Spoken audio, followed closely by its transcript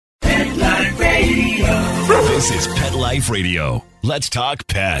Radio. This is Pet Life Radio. Let's talk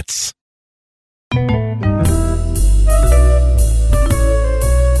pets.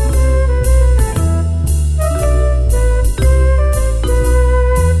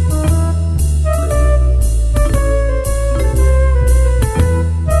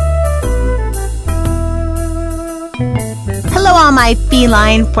 Hello, all my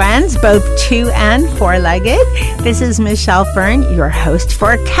feline friends, both two- and four-legged. This is Michelle Fern, your host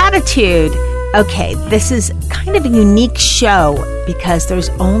for Catitude. Okay, this is kind of a unique show because there's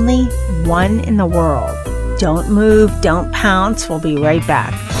only one in the world. Don't move, don't pounce. We'll be right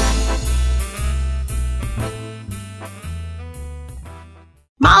back.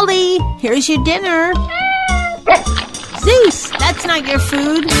 Molly, here's your dinner. Zeus, that's not your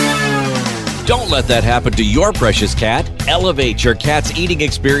food. Don't let that happen to your precious cat. Elevate your cat's eating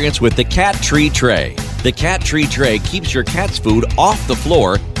experience with the Cat Tree Tray. The Cat Tree Tray keeps your cat's food off the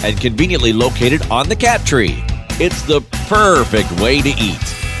floor and conveniently located on the cat tree. It's the perfect way to eat.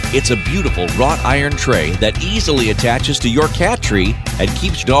 It's a beautiful wrought iron tray that easily attaches to your cat tree and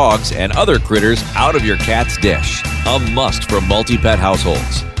keeps dogs and other critters out of your cat's dish. A must for multi-pet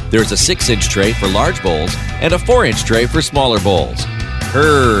households. There's a 6-inch tray for large bowls and a 4-inch tray for smaller bowls.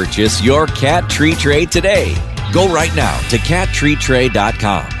 Purchase your Cat Tree Tray today. Go right now to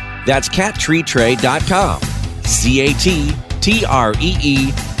cattreetray.com. That's cattreetray.com.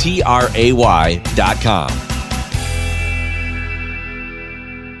 CATTREETRAY.com.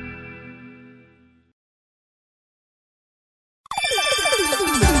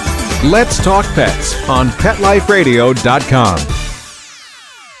 Let's Talk Pets on PetLifeRadio.com.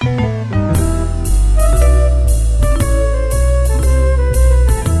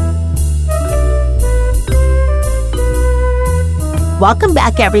 Welcome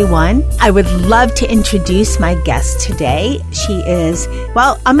back, everyone. I would love to introduce my guest today. She is,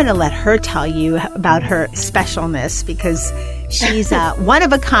 well, I'm going to let her tell you about her specialness because she's one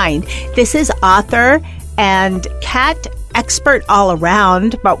of a kind. This is author and cat expert all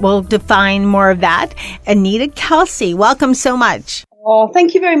around, but we'll define more of that. Anita Kelsey, welcome so much. Oh,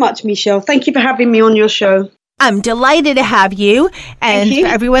 thank you very much, Michelle. Thank you for having me on your show. I'm delighted to have you. And for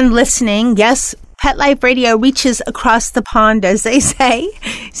everyone listening, yes, Pet Life Radio reaches across the pond, as they say.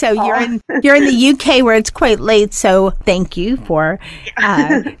 So you're in the UK where it's quite late. So thank you for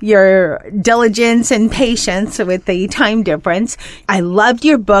your diligence and patience with the time difference. I loved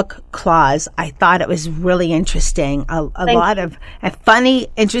your book, Claws. I thought it was really interesting. A lot of funny,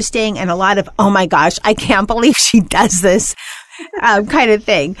 interesting, and a lot of, oh my gosh, I can't believe she does this kind of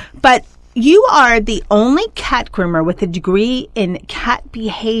thing. But you are the only cat groomer with a degree in cat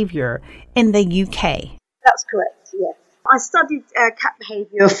behavior in the UK. That's correct, yes. I studied cat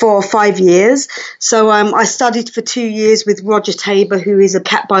behaviour for 5 years. So I studied for 2 years with Roger Tabor, who is a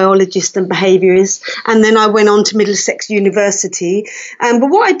cat biologist and behaviourist. And then I went on to Middlesex University. But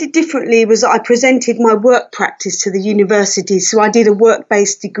what I did differently was I presented my work practice to the university. So I did a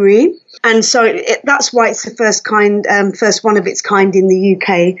work-based degree. And so that's why it's the first one of its kind in the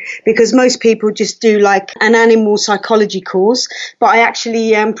UK, because most people just do like an animal psychology course. But I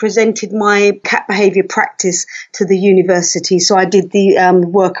actually presented my cat behaviour practice to the university. So I did the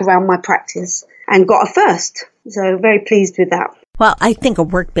work around my practice and got a first. So very pleased with that. Well, I think a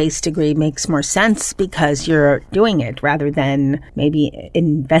work-based degree makes more sense because you're doing it rather than maybe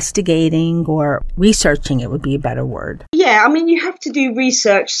investigating or researching. It would be a better word. Yeah, I mean, you have to do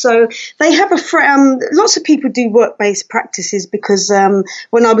research. So they have lots of people do work-based practices because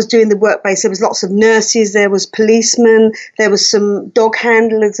when I was doing the work-based, there was lots of nurses, there was policemen, there was some dog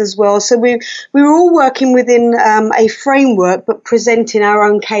handlers as well. So we were all working within a framework, but presenting our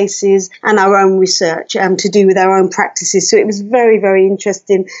own cases and our own research to do with our own practices. So it was very, very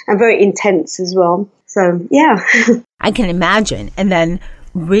interesting and very intense as well. So, yeah. I can imagine. And then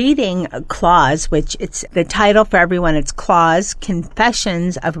reading Claws, which it's the title for everyone, it's Claws,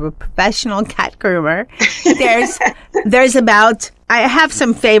 Confessions of a Professional Cat Groomer. There's about, I have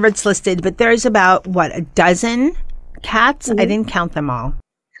some favorites listed, but there's about, a dozen cats? Mm-hmm. I didn't count them all.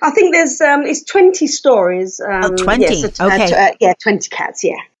 I think there's, it's 20 stories. 20? Yes, okay. 20 cats,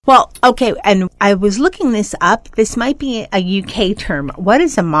 yeah. Well, okay, and I was looking this up. This might be a UK term. What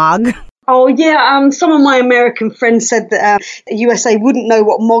is a mog? Oh, yeah. Some of my American friends said that USA wouldn't know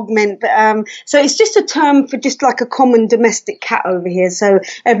what mog meant. But so it's just a term for just like a common domestic cat over here. So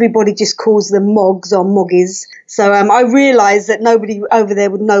everybody just calls them mogs or moggies. So I realised that nobody over there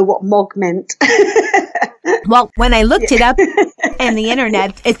would know what mog meant. Well, when I looked it up in the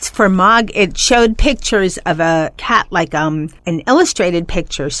internet, it's for mog. It showed pictures of a cat, like an illustrated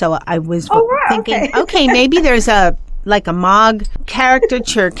picture. So I was thinking, okay, maybe there's a like a Mog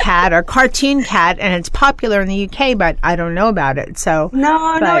caricature cat or cartoon cat, and it's popular in the UK, but I don't know about it. So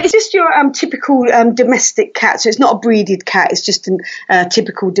no, it's just your typical domestic cat. So it's not a breeded cat. It's just a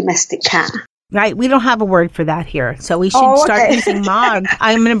typical domestic cat. Right, we don't have a word for that here, so we should start using Mog.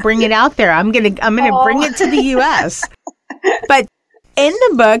 I'm going to bring it out there. I'm going to bring it to the U.S. But in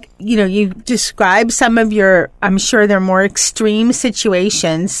the book, you describe some of your, I'm sure they're more extreme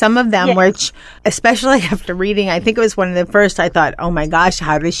situations, some of them which, especially after reading, I think it was one of the first, I thought, oh my gosh,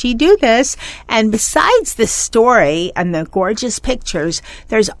 how does she do this? And besides the story and the gorgeous pictures,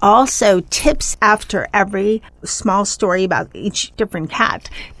 there's also tips after every small story about each different cat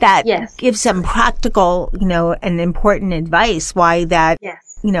that gives some practical, and important advice why that...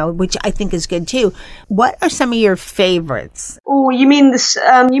 which I think is good too. What are some of your favorites? Oh, you mean the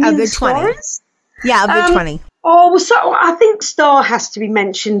 20? Stories? Yeah, of the 20. Oh, well, so I think Star has to be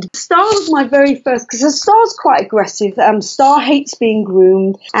mentioned. Star was my very first, because Star's quite aggressive. Star hates being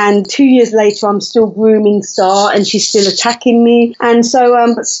groomed, and 2 years later, I'm still grooming Star, and she's still attacking me. And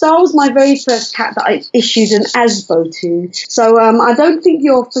so, but Star was my very first cat that I issued an ASBO to. So, I don't think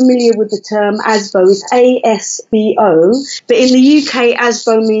you're familiar with the term ASBO. It's ASBO, but in the UK,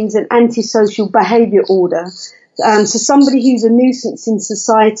 ASBO means an antisocial behaviour order. So somebody who's a nuisance in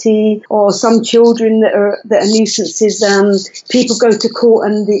society, or some children that are nuisances, people go to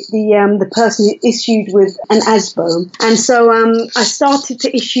court, and the person is issued with an ASBO. And so I started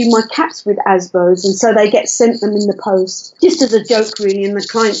to issue my cats with ASBOs, and so they get sent them in the post, just as a joke really, and the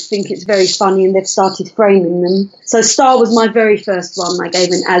clients think it's very funny, and they've started framing them. So Star was my very first one I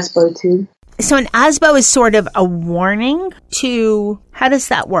gave an ASBO to. So an ASBO is sort of a warning to, how does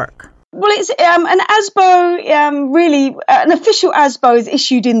that work? Well, it's an ASBO. Really, an official ASBO is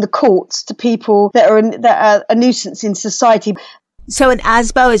issued in the courts to people that are a nuisance in society. So an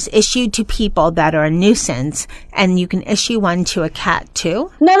ASBO is issued to people that are a nuisance, and you can issue one to a cat too?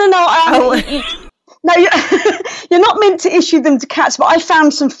 No. No, you're not meant to issue them to cats, but I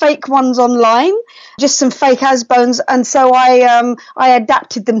found some fake ones online, just some fake ASBOs, and so I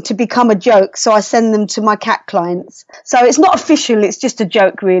adapted them to become a joke, so I send them to my cat clients. So it's not official, it's just a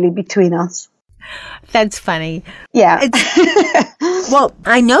joke really between us. That's funny. Yeah. Well,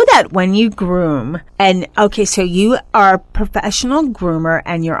 I know that when you groom, and okay, so you are a professional groomer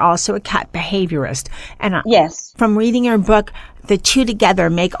and you're also a cat behaviorist. And yes, from reading your book, the two together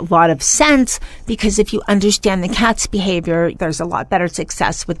make a lot of sense, because if you understand the cat's behavior, there's a lot better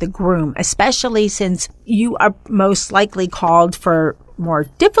success with the groom, especially since you are most likely called for more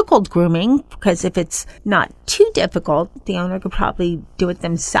difficult grooming, because if it's not too difficult, the owner could probably do it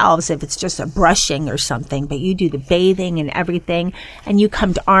themselves if it's just a brushing or something, but you do the bathing and everything, and you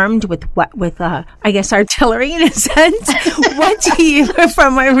come armed with I guess artillery in a sense. What do you,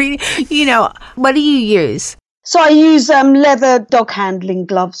 from my reading, what do you use? So I use leather dog handling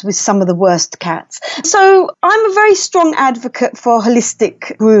gloves with some of the worst cats. So I'm a very strong advocate for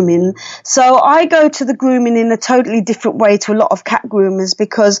holistic grooming. So I go to the grooming in a totally different way to a lot of cat groomers,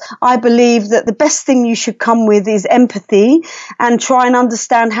 because I believe that the best thing you should come with is empathy and try and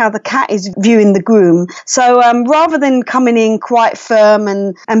understand how the cat is viewing the groom. So rather than coming in quite firm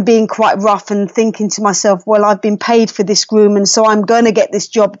and being quite rough and thinking to myself, well, I've been paid for this groom and so I'm going to get this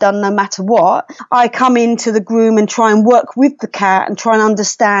job done no matter what, I come into the groom and try and work with the cat and try and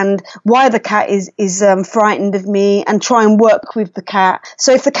understand why the cat is frightened of me, and try and work with the cat.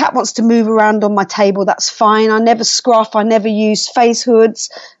 So if the cat wants to move around on my table, that's fine. I never scruff, I never use face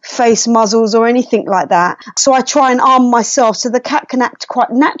hoods, face muzzles or anything like that. So I try and arm myself so the cat can act quite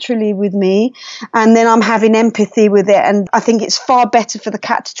naturally with me, and then I'm having empathy with it. And I think it's far better for the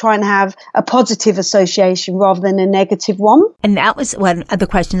cat to try and have a positive association rather than a negative one. And that was one of the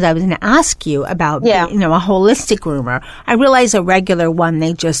questions I was going to ask you about, a holistic groomer. I realize a regular one,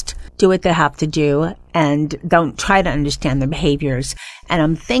 they just do what they have to do and don't try to understand their behaviors. And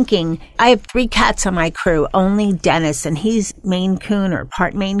I'm thinking, I have 3 cats on my crew, only Dennis, and he's Maine Coon or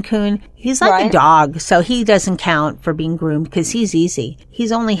part Maine Coon. He's like a dog, so he doesn't count for being groomed because he's easy.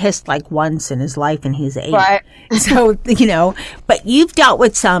 He's only hissed like once in his life and he's 8. Right. So, but you've dealt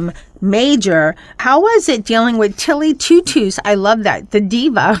with some major. How was it dealing with Tilly Tutus? I love that. The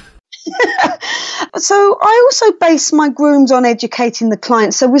diva. So I also base my grooms on educating the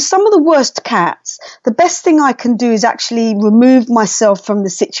client. So with some of the worst cats, the best thing I can do is actually remove myself from the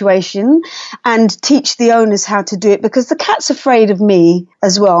situation and teach the owners how to do it, because the cat's afraid of me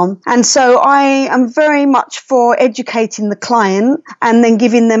as well. And so I am very much for educating the client and then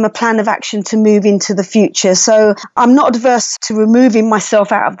giving them a plan of action to move into the future. So I'm not adverse to removing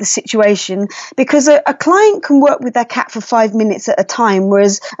myself out of the situation, because a client can work with their cat for 5 minutes at a time,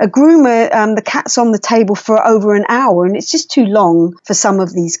 whereas a groom groomer, the cat's on the table for over an hour, and it's just too long for some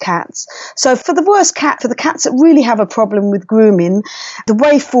of these cats. So for the worst cat, for the cats that really have a problem with grooming, the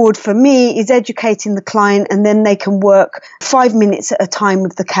way forward for me is educating the client, and then they can work 5 minutes at a time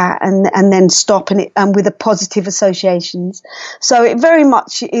with the cat and then stop and with a positive associations. So it very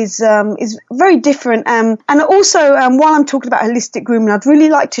much is very different. And also, while I'm talking about holistic grooming, I'd really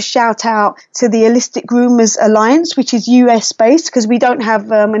like to shout out to the Holistic Groomers Alliance, which is US based, because we don't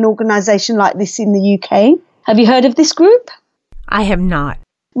have an organisation like this in the UK. Have you heard of this group? I have not.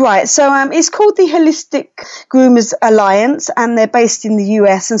 Right, so it's called the Holistic Groomers Alliance, and they're based in the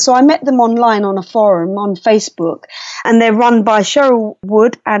US. And so I met them online on a forum on Facebook, and they're run by Cheryl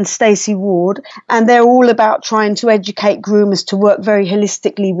Wood and Stacey Ward, and they're all about trying to educate groomers to work very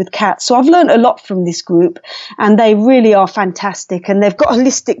holistically with cats. So I've learned a lot from this group, and they really are fantastic. And they've got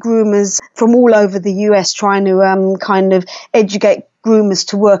holistic groomers from all over the US trying to kind of educate groomers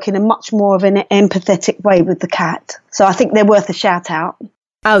to work in a much more of an empathetic way with the cat. So I think they're worth a shout out.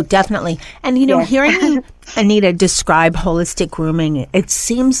 Oh, definitely. And, hearing you, Anita, describe holistic grooming, it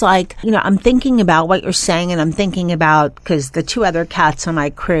seems like, I'm thinking about what you're saying, and I'm thinking about, because the two other cats on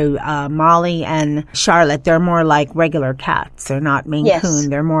my crew, Molly and Charlotte, they're more like regular cats. They're not Maine Coon.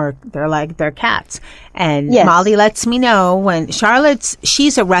 They're cats. And Molly lets me know when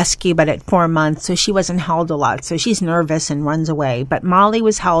she's a rescue, but at 4 months, so she wasn't held a lot. So she's nervous and runs away. But Molly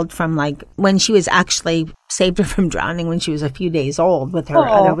was held from when she was actually saved her from drowning when she was a few days old with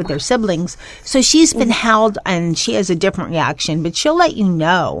her siblings. So she's been held, and she has a different reaction, but she'll let you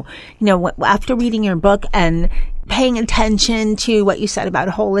know, after reading your book and paying attention to what you said about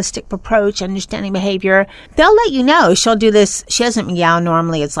a holistic approach, understanding behavior, they'll let you know. She'll do this. She doesn't meow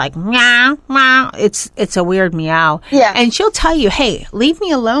normally. It's like meow, meow. It's a weird meow. Yeah. And she'll tell you, hey, leave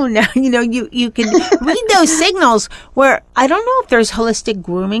me alone now. You can read those signals. Where I don't know if there's holistic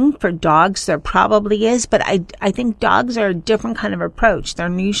grooming for dogs. There probably is, but I think dogs are a different kind of approach.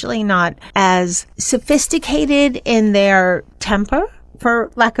 They're usually not as sophisticated in their temper,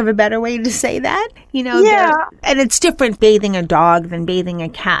 for lack of a better way to say that, and it's different bathing a dog than bathing a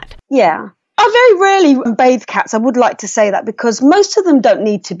cat. Yeah. I very rarely bathe cats. I would like to say that, because most of them don't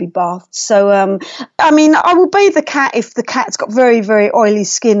need to be bathed. So, I will bathe the cat if the cat's got very, very oily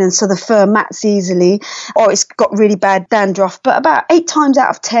skin, and so the fur mats easily, or it's got really bad dandruff. But about 8 times out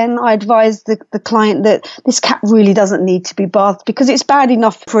of 10, I advise the client that this cat really doesn't need to be bathed, because it's bad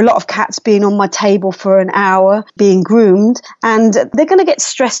enough for a lot of cats being on my table for an hour, being groomed, and they're going to get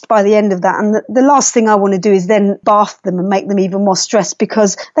stressed by the end of that. And the last thing I want to do is then bath them and make them even more stressed,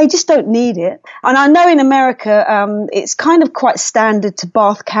 because they just don't need it. And I know in America, it's kind of quite standard to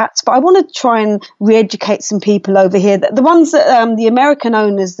bath cats, but I want to try and re-educate some people over here. The ones that, the American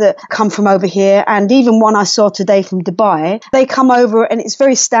owners that come from over here, and even one I saw today from Dubai, they come over and it's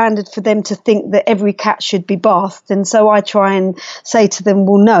very standard for them to think that every cat should be bathed. And so I try and say to them,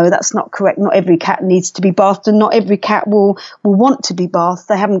 well, no, that's not correct. Not every cat needs to be bathed, and not every cat will want to be bathed.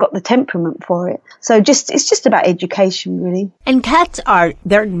 They haven't got the temperament for it. So it's just about education, really. And cats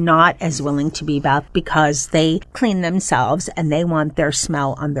they're not as willing to be bathed because they clean themselves and they want their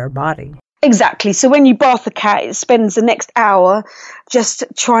smell on their body. Exactly. So when you bath a cat, it spends the next hour just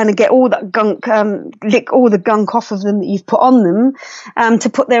trying to get all that gunk, lick all the gunk off of them that you've put on them, to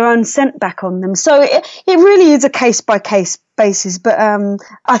put their own scent back on them. So it really is a case by case basis. But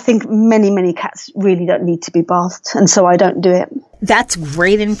I think many, many cats really don't need to be bathed, and so I don't do it. That's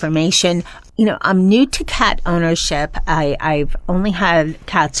great information. I'm new to cat ownership. I've only had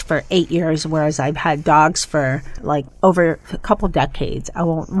cats for 8 years, whereas I've had dogs for over a couple decades. I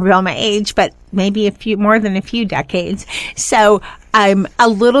won't reveal my age, but maybe more than a few decades. So I'm a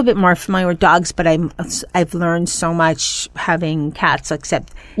little bit more familiar with dogs, but I've learned so much having cats,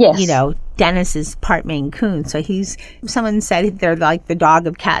 except, Dennis is part Maine Coon. So someone said they're like the dog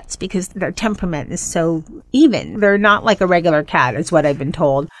of cats because their temperament is so even. They're not like a regular cat, is what I've been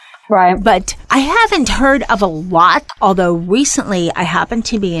told. Right. But I haven't heard of a lot, although recently I happened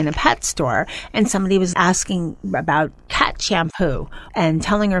to be in a pet store and somebody was asking about cat shampoo and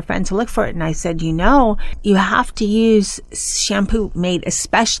telling her friend to look for it. And I said, you have to use shampoo made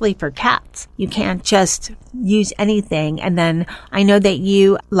especially for cats. You can't just use anything. And then I know that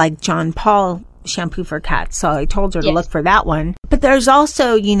you like John Paul shampoo for cats. So I told her to look for that one. But there's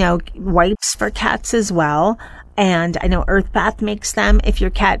also, wipes for cats as well. And I know Earth Bath makes them if your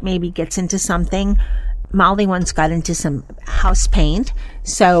cat maybe gets into something. Molly once got into some house paint.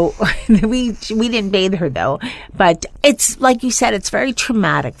 So we didn't bathe her though. But it's like you said, it's very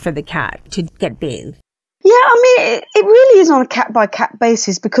traumatic for the cat to get bathed. Yeah, I mean, it really is on a cat-by-cat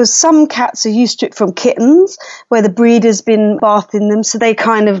basis because some cats are used to it from kittens where the breeder's been bathing them, so they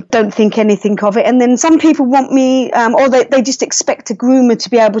kind of don't think anything of it. And then some people want me, or they just expect a groomer to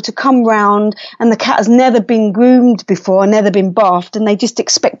be able to come round, and the cat has never been groomed before, never been bathed, and they just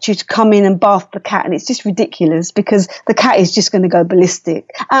expect you to come in and bath the cat. And it's just ridiculous because the cat is just going to go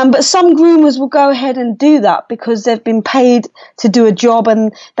ballistic. But some groomers will go ahead and do that because they've been paid to do a job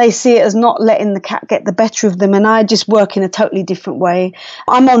and they see it as not letting the cat get the better of them, and I just work in a totally different way.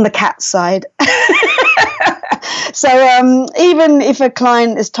 I'm on the cat side. So even if a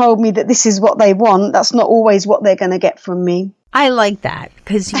client has told me that this is what they want, that's not always what they're going to get from me. I like that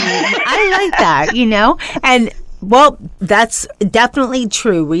because I like that, and well, that's definitely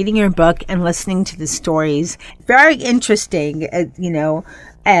true. Reading your book and listening to the stories, very interesting,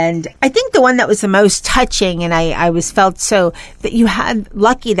 And I think the one that was the most touching, and I felt so that you had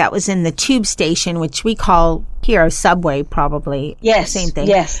Lucky that was in the tube station, which we call here a subway, probably. Yes. Same thing.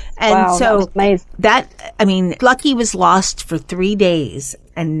 Yes. And wow, so that Lucky was lost for 3 days.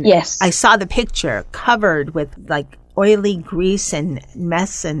 And yes. I saw the picture covered with like oily grease and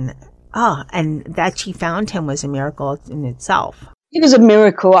mess and that she found him was a miracle in itself. It was a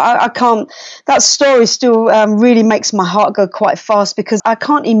miracle. I can't, that story still really makes my heart go quite fast because I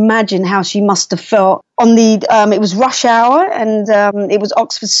can't imagine how she must have felt. On it was rush hour and it was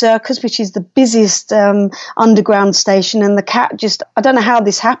Oxford Circus, which is the busiest underground station. And the cat I don't know how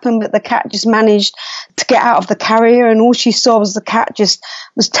this happened, but the cat just managed to get out of the carrier. And all she saw was the cat just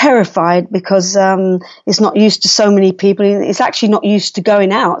was terrified because it's not used to so many people. It's actually not used to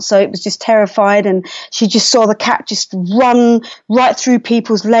going out. So it was just terrified. And she just saw the cat just run right through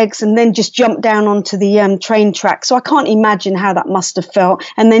people's legs and then just jump down onto the train track. So I can't imagine how that must have felt.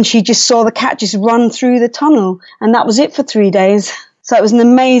 And then she just saw the cat just run through the tunnel, and that was it for 3 days. So it was an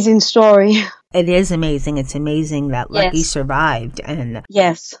amazing story. It is amazing. It's amazing that Lucky survived, and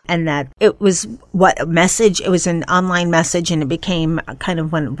yes, and that it was a message. It was an online message, and it became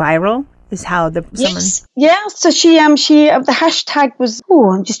went viral. Is how yeah. So she the hashtag was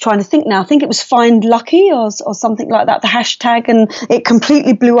I'm just trying to think now. I think it was Find Lucky or something like that. The hashtag, and it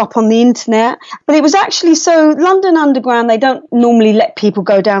completely blew up on the internet. But it was actually London Underground. They don't normally let people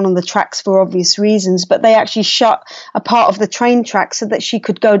go down on the tracks for obvious reasons, but they actually shut a part of the train track so that she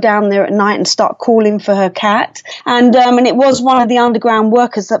could go down there at night and start calling for her cat. And it was one of the underground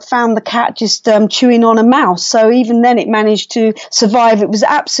workers that found the cat just chewing on a mouse. So even then, it managed to survive. It was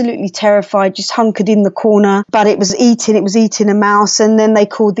absolutely terrifying. Just hunkered in the corner, but it was eating a mouse, and then they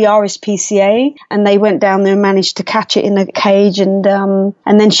called the RSPCA and they went down there and managed to catch it in a cage, and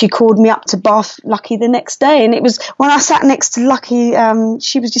then she called me up to bath Lucky the next day. And it was when I sat next to Lucky,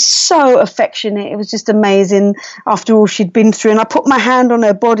 she was just so affectionate. It was just amazing after all she'd been through, and I put my hand on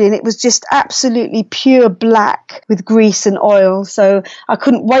her body and it was just absolutely pure black with grease and oil, so I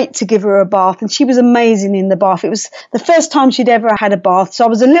couldn't wait to give her a bath, and she was amazing in the bath. It was the first time she'd ever had a bath, so I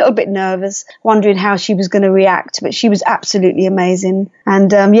was a little bit nervous, wondering how she was going to react, but she was absolutely amazing.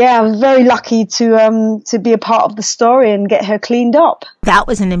 And I was very lucky to be a part of the story and get her cleaned up. That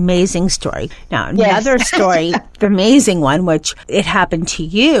was an amazing story. Now, another story, the amazing one, which it happened to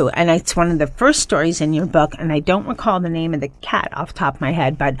you, and it's one of the first stories in your book, and I don't recall the name of the cat off the top of my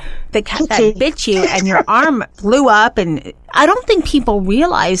head, but the cat that bit you and your arm blew up, and I don't think people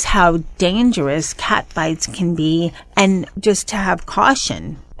realize how dangerous cat bites can be, and just to have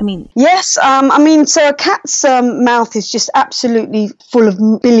caution. Yes. So a cat's mouth is just absolutely full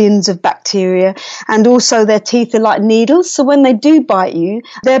of billions of bacteria, and also their teeth are like needles. So when they do bite you,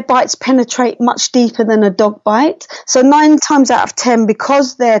 their bites penetrate much deeper than a dog bite. So 9 times out of 10,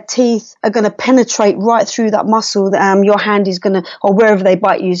 because their teeth are going to penetrate right through that muscle, your hand is going to, or wherever they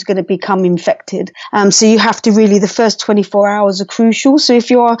bite you, is going to become infected. So you have to really, the first 24 hours are crucial. So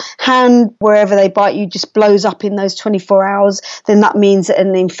if your hand, wherever they bite you, just blows up in those 24 hours, then that means that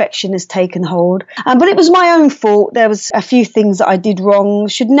an infection has taken hold. But it was my own fault. There was a few things that I did wrong.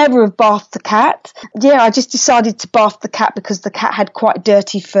 Should never have bathed the cat. I just decided to bath the cat because the cat had quite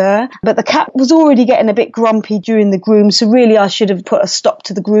dirty fur. But the cat was already getting a bit grumpy during the groom, so really I should have put a stop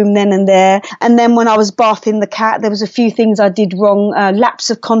to the groom then and there. And then when I was bathing the cat, there was a few things I did wrong.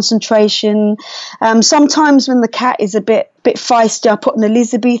 Lapse of concentration. Sometimes when the cat is a bit feisty, I put an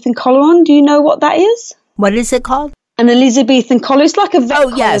Elizabethan collar on. Do you know what that is? What is it called? An Elizabethan collar. It's like a vet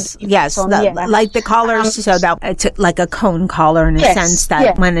collar. Yes. Like the collars, so that it's like a cone collar in a sense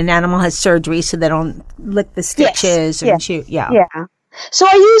that when an animal has surgery, so they don't lick the stitches and shoot. Yeah. So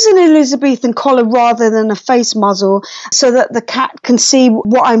I use an Elizabethan collar rather than a face muzzle so that the cat can see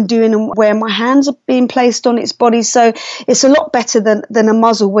what I'm doing and where my hands are being placed on its body. So it's a lot better than a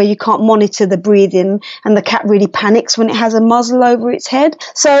muzzle where you can't monitor the breathing and the cat really panics when it has a muzzle over its head.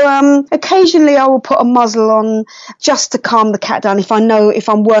 So occasionally I will put a muzzle on just to calm the cat down if I know if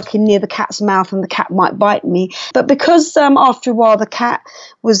I'm working near the cat's mouth and the cat might bite me. But because after a while the cat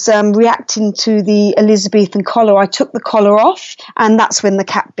was reacting to the Elizabethan collar, I took the collar off, and that's when the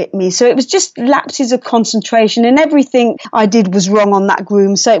cat bit me. So it was just lapses of concentration, and everything I did was wrong on that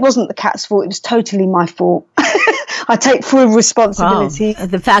groom. So it wasn't the cat's fault. It was totally my fault. I take full responsibility. Wow.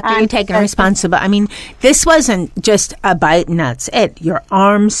 The fact that you're taking responsibility. I mean, this wasn't just a bite and that's it. Your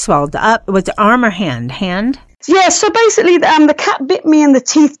arm swelled up. Was it arm or hand? Hand? Yeah, so basically the cat bit me and the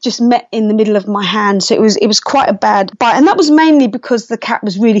teeth just met in the middle of my hand. So it was quite a bad bite. And that was mainly because the cat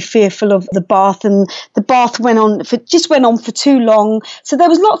was really fearful of the bath, and the bath went on for too long. So there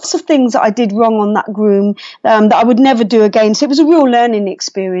was lots of things that I did wrong on that groom that I would never do again. So it was a real learning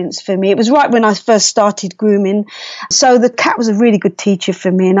experience for me. It was right when I first started grooming. So the cat was a really good teacher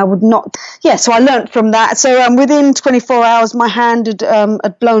for me, and I would not, so I learned from that. So within 24 hours, my hand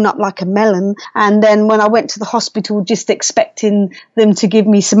had blown up like a melon. And then when I went to the hospital just expecting them to give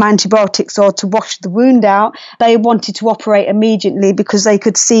me some antibiotics or to wash the wound out, they wanted to operate immediately because they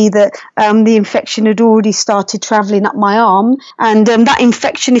could see that the infection had already started travelling up my arm, and that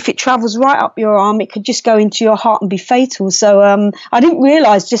infection, if it travels right up your arm, it could just go into your heart and be fatal. So I didn't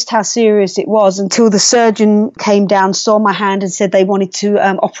realise just how serious it was until the surgeon came down, saw my hand and said they wanted to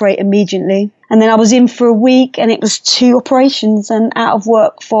operate immediately. And then I was in for a week, and it was 2 operations and out of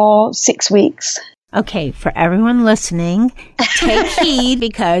work for 6 weeks. Okay, for everyone listening, take heed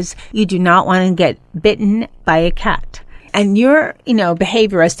because you do not want to get bitten by a cat. And you're,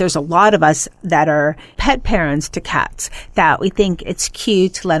 behaviorist. There's a lot of us that are pet parents to cats that we think it's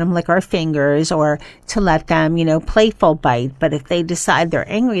cute to let them lick our fingers or to let them, playful bite. But if they decide they're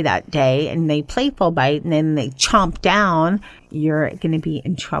angry that day and they playful bite and then they chomp down, you're going to be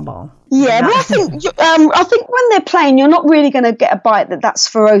in trouble. Yeah, but I think when they're playing, you're not really going to get a bite that's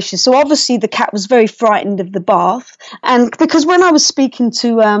ferocious. So obviously the cat was very frightened of the bath. And because when I was speaking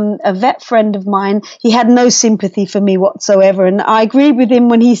to a vet friend of mine, he had no sympathy for me whatsoever. And I agreed with him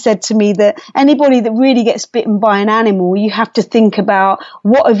when he said to me that anybody that really gets bitten by an animal, you have to think about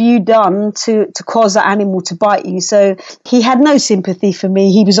what have you done to cause that animal to bite you. So he had no sympathy for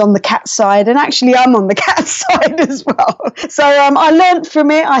me. He was on the cat side, and actually I'm on the cat side as well. So I learned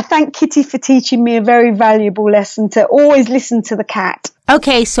from it. I thank Kitty for teaching me a very valuable lesson to always listen to the cat.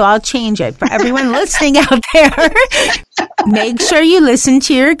 Okay, so I'll change it for everyone listening out there. Make sure you listen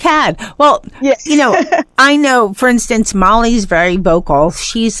to your cat. Well, yes. I know, for instance, Molly's very vocal.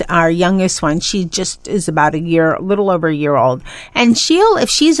 She's our youngest one. She just is about a little over a year old. And if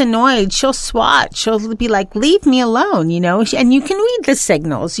she's annoyed, she'll swat. She'll be like, leave me alone, and you can read the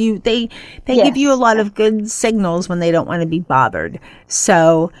signals. They yes. give you a lot of good signals when they don't want to be bothered.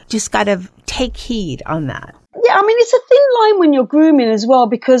 So just got to take heed on that. Yeah, I mean, it's a thin line when you're grooming as well,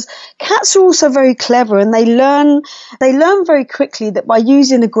 because cats are also very clever, and they learn very quickly that by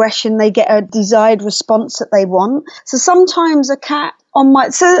using aggression, they get a desired response that they want. So sometimes a cat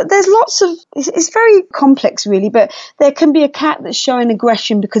so there's lots of, it's very complex really, but there can be a cat that's showing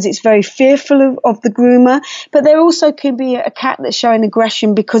aggression because it's very fearful of the groomer, but there also can be a cat that's showing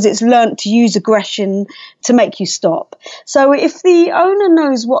aggression because it's learnt to use aggression to make you stop. So if the owner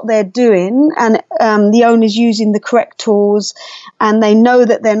knows what they're doing and the owner's using the correct tools and they know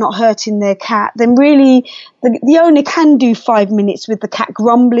that they're not hurting their cat, then really the owner can do 5 minutes with the cat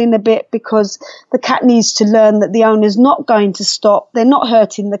grumbling a bit, because the cat needs to learn that the owner's not going to stop. They're not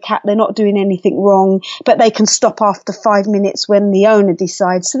hurting the cat. They're not doing anything wrong, but they can stop after 5 minutes when the owner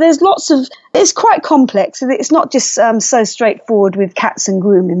decides. So there's it's quite complex. It's not just so straightforward with cats and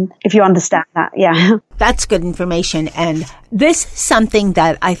grooming, if you understand that. Yeah. That's good information. And this is something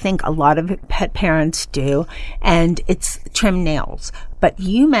that I think a lot of pet parents do, and it's trim nails. But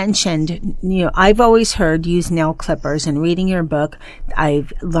you mentioned, I've always heard use nail clippers, and reading your book,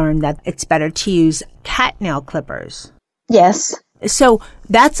 I've learned that it's better to use cat nail clippers. Yes. So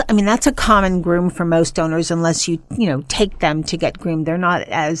that's a common groom for most owners, unless you take them to get groomed. They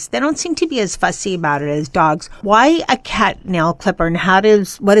don't seem to be as fussy about it as dogs. Why a cat nail clipper, and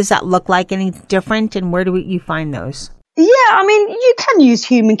what does that look like? Any different, and where do you find those? Yeah, I mean, you can use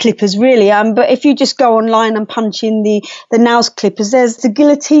human clippers really, but if you just go online and punch in the nails clippers, there's the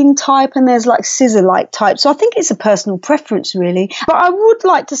guillotine type and there's like scissor-like type. So I think it's a personal preference really. But I would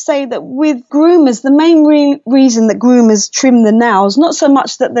like to say that with groomers, the main reason that groomers trim the nails, not so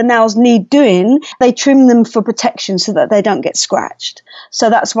much that the nails need doing, they trim them for protection so that they don't get scratched.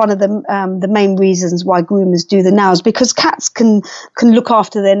 So that's one of the main reasons why groomers do the nails, because cats can look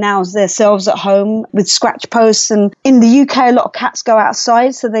after their nails themselves at home with scratch posts. And in the UK, a lot of cats go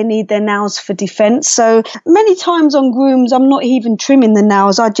outside, so they need their nails for defense. So many times on grooms, I'm not even trimming the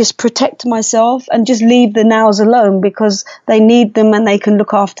nails. I just protect myself and just leave the nails alone because they need them and they can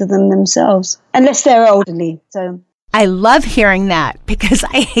look after them themselves, unless they're elderly. So I love hearing that because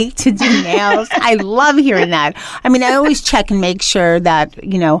I hate to do nails. I love hearing that. I mean, I always check and make sure that,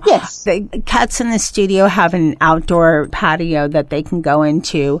 yes, the cats in the studio have an outdoor patio that they can go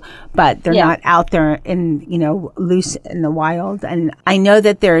into, but they're not out there in, loose in the wild. And I know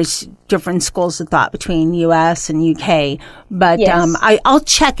that there's different schools of thought between US and UK, but yes. I'll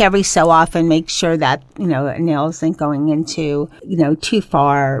check every so often, make sure that, a nail isn't going into, too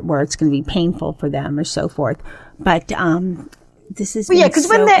far where it's going to be painful for them or so forth. But this is because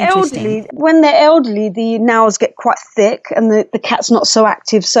when they're elderly, the nails get quite thick and the cat's not so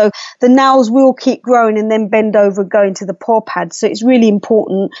active. So the nails will keep growing and then bend over, go into the paw pad. So it's really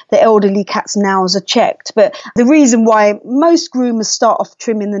important that elderly cats' nails are checked. But the reason why most groomers start off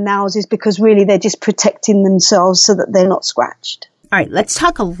trimming the nails is because really they're just protecting themselves so that they're not scratched. All right, let's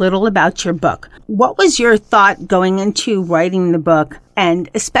talk a little about your book. What was your thought going into writing the book, and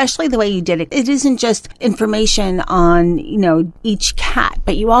especially the way you did it? It isn't just information on, each cat,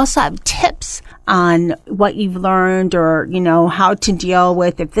 but you also have tips on what you've learned or, how to deal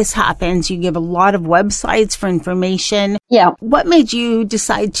with if this happens. You give a lot of websites for information. Yeah. What made you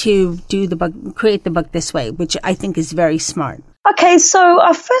decide to do the book, create the book this way, which I think is very smart? Okay, so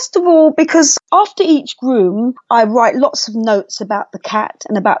first of all, because after each groom, I write lots of notes about the cat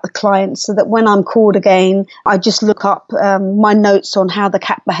and about the client so that when I'm called again, I just look up my notes on how the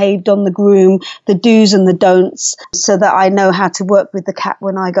cat behaved on the groom, the do's and the don'ts, so that I know how to work with the cat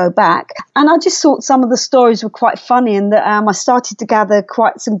when I go back. And I just thought some of the stories were quite funny and that I started to gather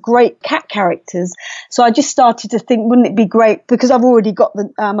quite some great cat characters. So I just started to think, wouldn't it be great, because I've already got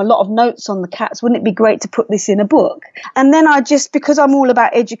a lot of notes on the cats, wouldn't it be great to put this in a book? And then because I'm all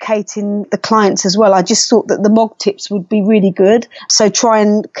about educating the clients as well, I just thought that the MOG tips would be really good. So try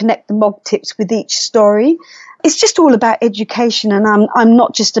and connect the MOG tips with each story. It's just all about education, and I'm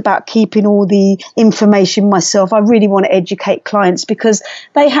not just about keeping all the information myself. I really want to educate clients because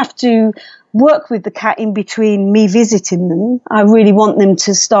they have to work with the cat in between me visiting them. I really want them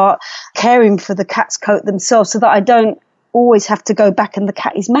to start caring for the cat's coat themselves so that I don't always have to go back and the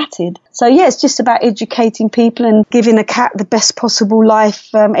cat is matted. So it's just about educating people and giving a cat the best possible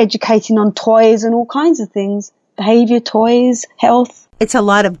life, educating on toys and all kinds of things, behavior, toys, health. It's a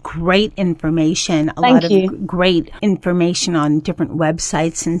lot of great information, great information on different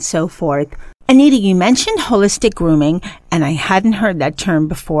websites and so forth. Anita, you mentioned holistic grooming, and I hadn't heard that term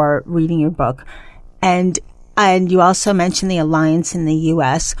before reading your book. And you also mentioned the Alliance in the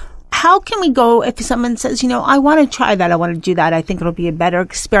U.S. How can we go if someone says, I want to try that, I want to do that, I think it'll be a better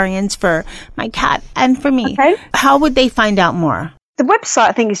experience for my cat and for me. Okay. How would they find out more? The website,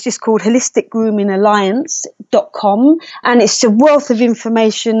 I think, is just called holisticgroomingalliance.com, and it's a wealth of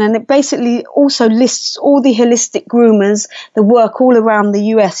information, and it basically also lists all the holistic groomers that work all around the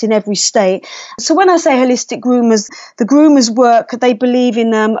US in every state. So when I say holistic groomers, the groomers they believe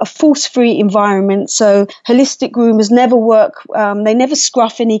in a force-free environment. So holistic groomers never work, they never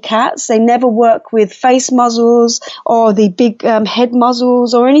scruff any cats, they never work with face muzzles or the big head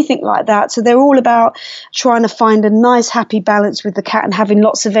muzzles or anything like that. So they're all about trying to find a nice, happy balance with the cat and having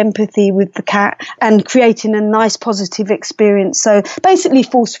lots of empathy with the cat and creating a nice positive experience. So basically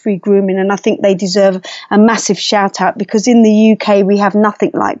force-free grooming, and I think they deserve a massive shout out because in the UK we have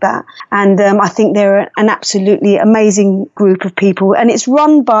nothing like that, and I think they're an absolutely amazing group of people, and it's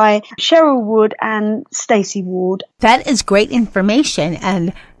run by Cheryl Wood and Stacey Ward. That is great information,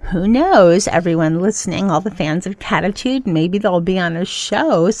 and who knows, everyone listening, all the fans of Catitude, maybe they'll be on a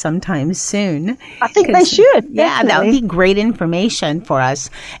show sometime soon. I think they should. Yeah, that would be great information for us.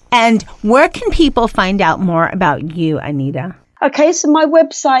 And where can people find out more about you, Anita? Okay, so my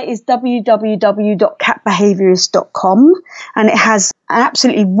website is www.catbehaviorist.com, and it has an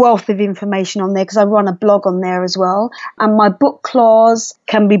absolutely wealth of information on there because I run a blog on there as well. And my book Claws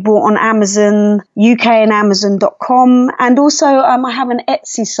can be bought on Amazon, UK and Amazon.com. And also I have an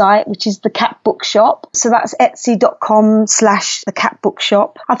Etsy site, which is the Cat Bookshop. So that's etsy.com/the Cat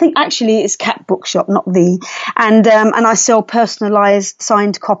Bookshop. I think actually it's Cat Bookshop, not the. And I sell personalized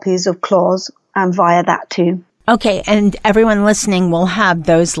signed copies of Claws via that too. Okay, and everyone listening will have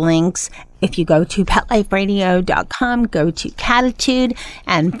those links. If you go to PetLifeRadio.com, go to Catitude,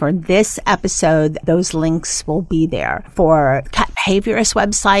 and for this episode, those links will be there for Cat Behaviorist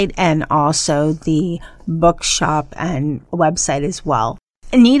website and also the bookshop and website as well.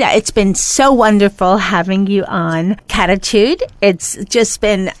 Anita, it's been so wonderful having you on Catitude. It's just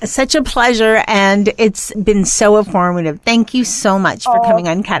been such a pleasure, and it's been so informative. Thank you so much for coming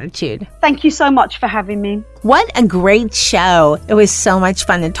on Catitude. Thank you so much for having me. What a great show. It was so much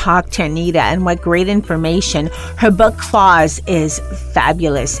fun to talk to Anita, and what great information. Her book, Claws, is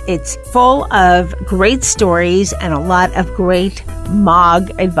fabulous. It's full of great stories and a lot of great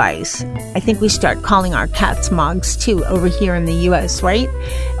Mog advice. I think we start calling our cats Mogs too over here in the U.S., right?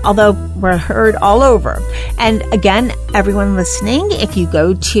 Although we're heard all over. And again, everyone listening, if you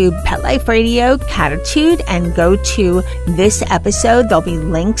go to Pet Life Radio, Catitude, and go to this episode, there'll be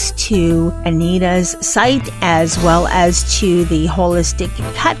links to Anita's site as well as to the Holistic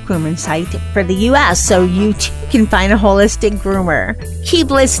Cat Groomer site for the U.S. So you too can find a holistic groomer. Keep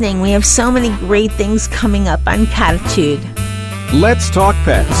listening. We have so many great things coming up on Catitude. Let's Talk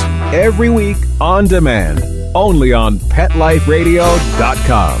Pets, every week on demand, only on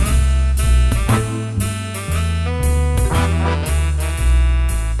PetLifeRadio.com.